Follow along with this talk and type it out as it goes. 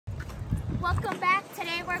Welcome back.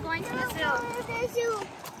 Today we're going to the zoo.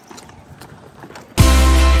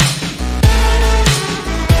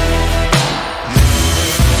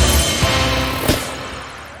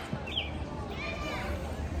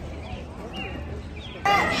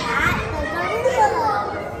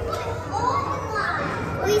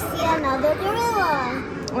 We see another gorilla.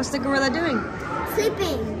 What's the gorilla doing?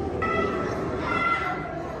 Sleeping.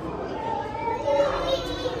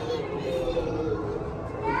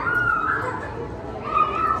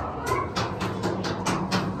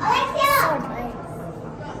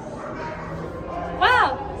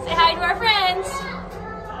 Wow! Say hi to our friends.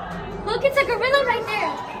 Look, it's a gorilla right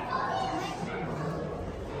there.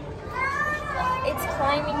 It's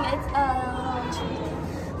climbing.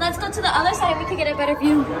 Let's go to the other side. We could get a better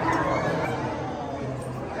view.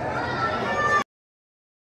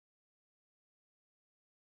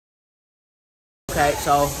 Okay,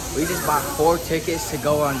 so we just bought 4 tickets to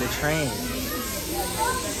go on the train.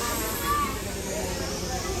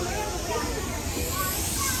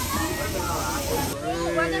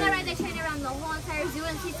 We're gonna ride the train around the whole entire zoo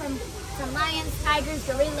and see some lions, tigers,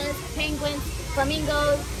 gorillas, penguins,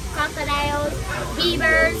 flamingos, crocodiles,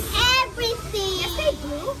 beavers. Everything. Yes, they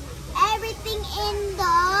do. Everything in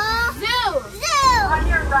the Zoo. zoo. On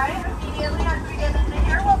your right, immediately as we get into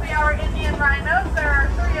here, will be our Indian rhinos. There are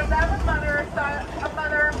 3 of them, a mother, a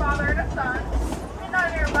father, and a son. And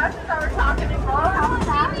on your left is our talkative bull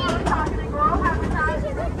habitat. Our talkative bull habitat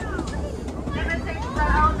imitates the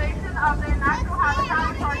elevation of their natural habitat,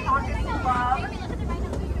 which our talkative love.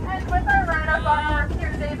 And with our rhinos on our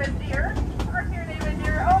Pure David deer. Our Pure David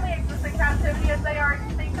deer only exist in captivity as they are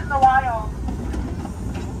extinct in the wild.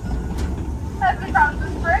 As we cross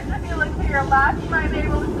this bridge, if you look to your left, you might be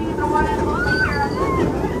able to see the one and only here.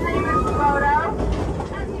 His name is Photo.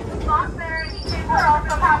 As you just walk there, we're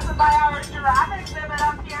also passing by our giraffe exhibit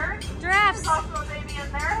up here. Giraffes. There's also a baby in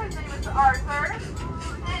there. His name is Arthur.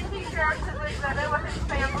 And he shares his exhibit with his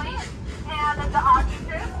family and the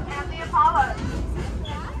ostriches and the Apollos.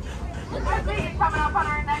 As we get coming up on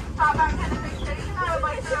our next stop at Tennessee Station, I would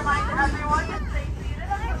like to remind everyone to stay seated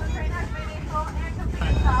until the train has made a full and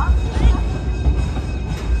complete stop.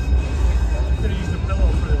 Gonna use the pillow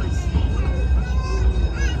for the seat.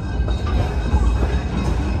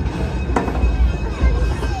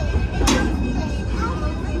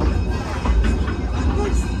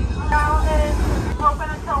 Now it is open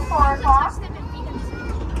until 4 o'clock.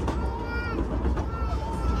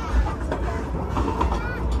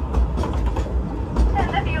 And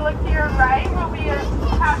if you look to your right, we'll be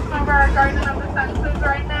passing over our Garden of the Senses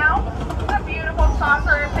right now. It's a beautiful spot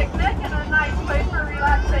for a picnic and a nice place for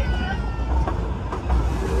relaxation.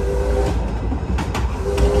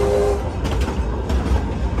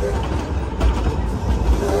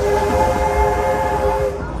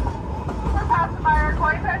 We're passing by our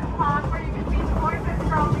koi fish pond where you can feed the koi fish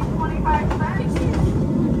for only 25 cents.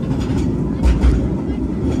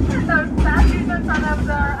 And those statues in front of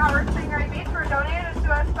our Stingray Beach were donated to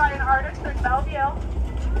us by an artist in Belleville.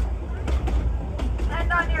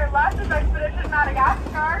 And on your left is Expedition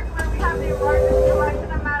Madagascar, where we have the largest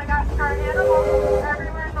collection of Madagascar animals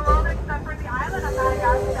everywhere in the world except for the island of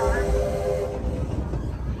Madagascar.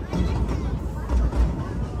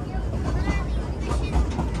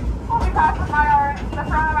 We'll be passing by the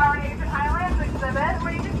front of our Asian Highlands exhibit,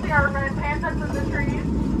 where you can see our red pandas in the trees.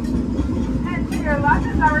 And to your left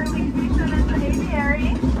is our leaf station in the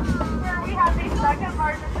aviary, where we have the second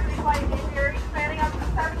largest city-wide aviary spanning up to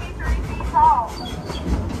 73 feet tall.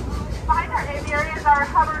 Behind our aviary is our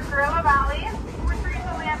Hubbard Gorilla Valley, which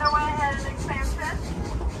recently underwent an expansion.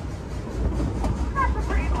 Got some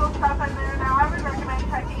pretty cool stuff in there now. I would recommend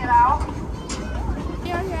checking it out.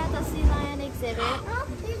 We are here at the sea lion exhibit,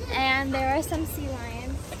 and there are some sea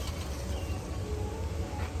lions.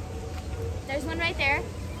 There's one right there.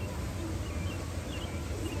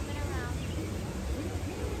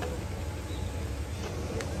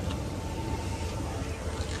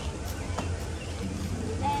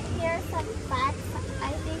 And here's some facts,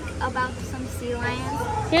 I think, about some sea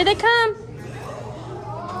lions. Here they come.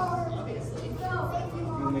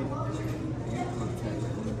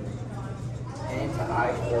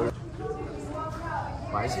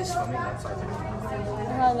 Why is he swimming upside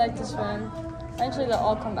down? I like to swim. Eventually they'll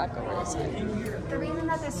all come back over this side. The reason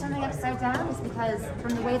that they're swimming upside down is because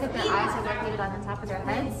from the way that their eyes are located on the top of their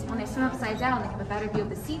heads, when they swim upside down, they have a better view of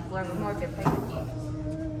the seafloor for more of their prey.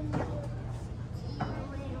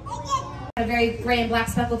 A very gray and black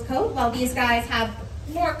speckled coat, while these guys have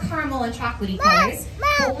more caramel and chocolatey colors.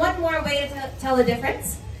 But one more way to tell the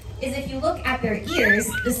difference is if you look at their ears,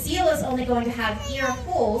 the seal is only going to have ear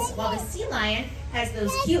holes, while the sea lion has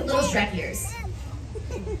those cute little Shrek ears.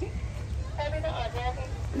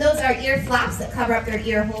 Those are ear flaps that cover up their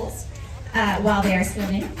ear holes while they are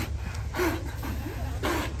swimming.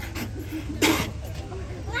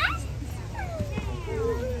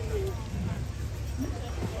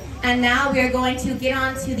 And now we are going to get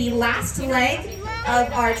on to the last leg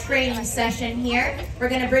of our training session here. We're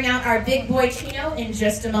going to bring out our big boy Chino in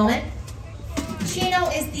just a moment. Chino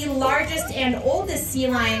is the largest and oldest sea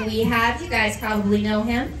lion we have. You guys probably know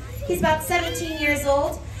him. He's about 17 years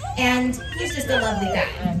old, and he's just a lovely guy.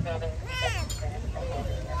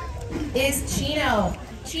 Is Chino.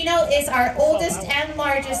 Chino is our oldest and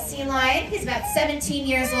largest sea lion. He's about 17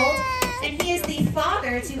 years old, and he is the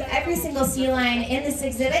father to every single sea lion in this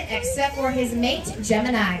exhibit except for his mate,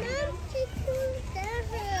 Gemini.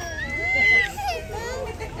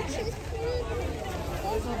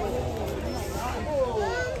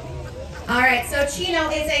 Alright, so Chino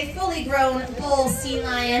is a fully grown bull sea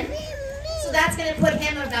lion, so that's going to put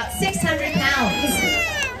him at about 600 pounds.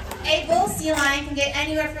 A bull sea lion can get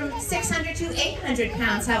anywhere from 600 to 800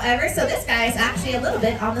 pounds, however, so this guy is actually a little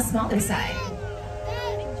bit on the smaller side.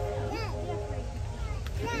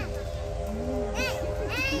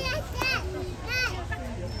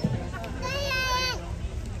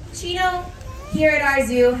 Chino here at our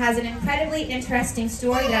zoo has an incredibly interesting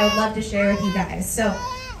story that I would love to share with you guys. So,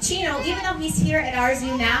 Chino, even though he's here at our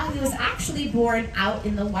zoo now, he was actually born out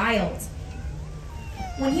in the wild.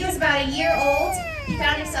 When he was about a year old, he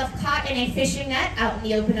found himself caught in a fishing net out in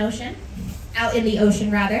the ocean,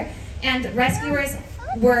 and rescuers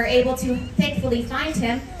were able to thankfully find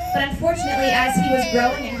him, but unfortunately as he was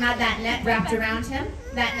growing and had that net wrapped around him,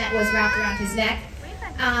 that net was wrapped around his neck,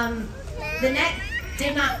 the net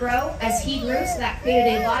did not grow as he grew, so that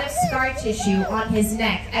created a lot of scar tissue on his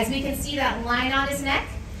neck. As we can see that line on his neck,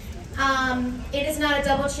 it is not a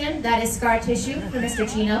double chin, that is scar tissue for Mr.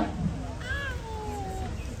 Chino.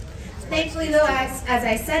 Thankfully though, as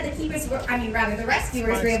I said, the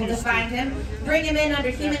rescuers were able to find him, bring him in under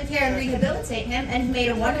human care and rehabilitate him, and he made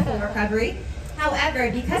a wonderful recovery. However,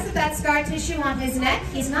 because of that scar tissue on his neck,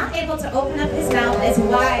 he's not able to open up his mouth as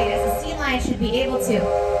wide as a sea lion should be able to.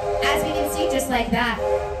 As we can see, just like that,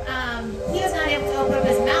 he was not able to open up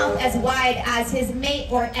his mouth as wide as his mate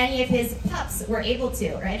or any of his pups were able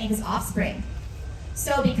to, or any of his offspring.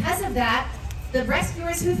 So because of that, the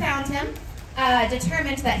rescuers who found him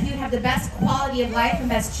determined that he would have the best quality of life and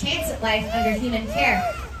best chance at life under human care.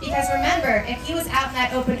 Because remember, if he was out in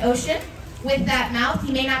that open ocean with that mouth,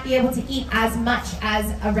 he may not be able to eat as much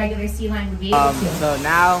as a regular sea lion would be able to. So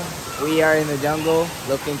now we are in the jungle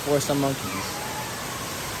looking for some monkeys.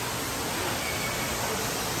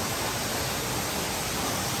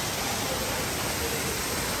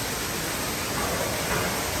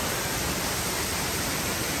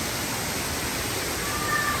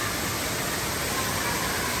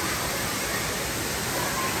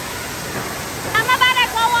 I'm about to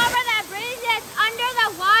go over that bridge that's under the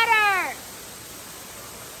water.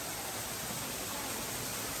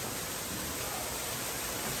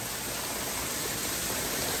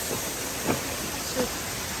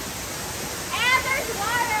 And there's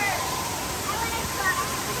water.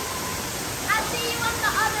 I'll see you on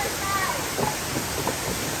the other side.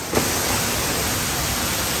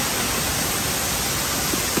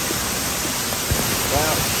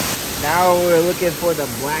 Well, now we're looking for the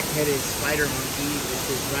black-headed spider monkey, which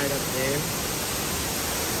is right up there.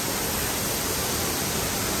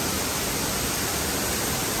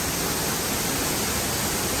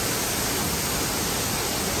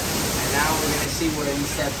 And now we're going to see where these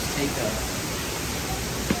steps take us.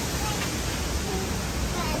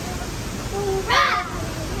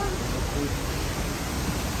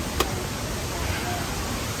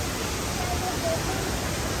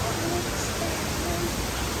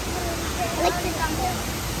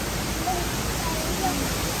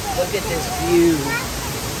 Look at this view.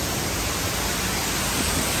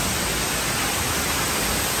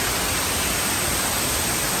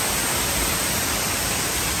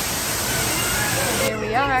 Here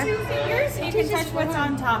we are. You can touch what's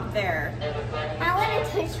on top there. I want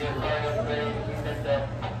to touch one.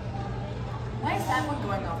 Why is that one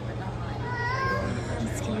going off but not mine? I'm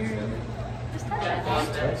scared. Just touch it.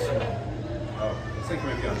 Oh, looks like you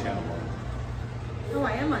might be on channel 1. Oh, I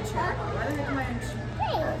am on channel 1. Why the heck am I on channel 1?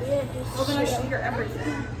 Well, then I should hear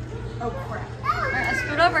everything. Oh, crap. Alright, let's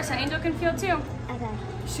scoot over so Angel can feel too. Okay.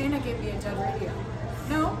 Shayna gave me a dead radio.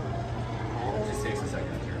 No, It just takes a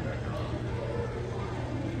second to turn back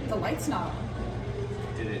on. the light's not on.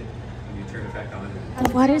 Did it when you turn it back on. The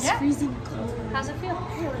water's freezing cold. How's it feel?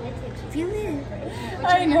 Feel it.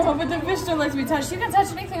 I know, but the fish don't like to be touched. You can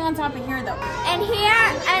touch anything on top of here, though. And here,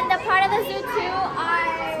 and the part of the zoo too,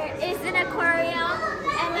 is an aquarium,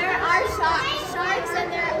 and there are sharks,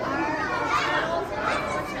 and there are turtles, and a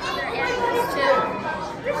bunch of other animals too.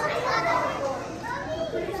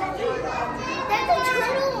 That's a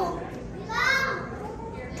turtle.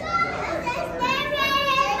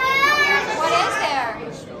 What is there?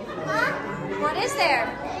 What is there?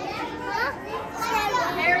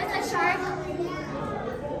 There is a shark.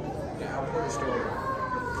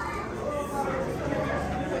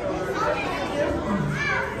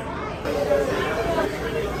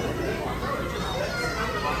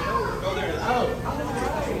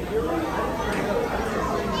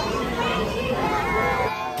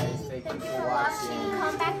 Thanks for watching.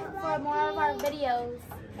 Come back for more of our videos.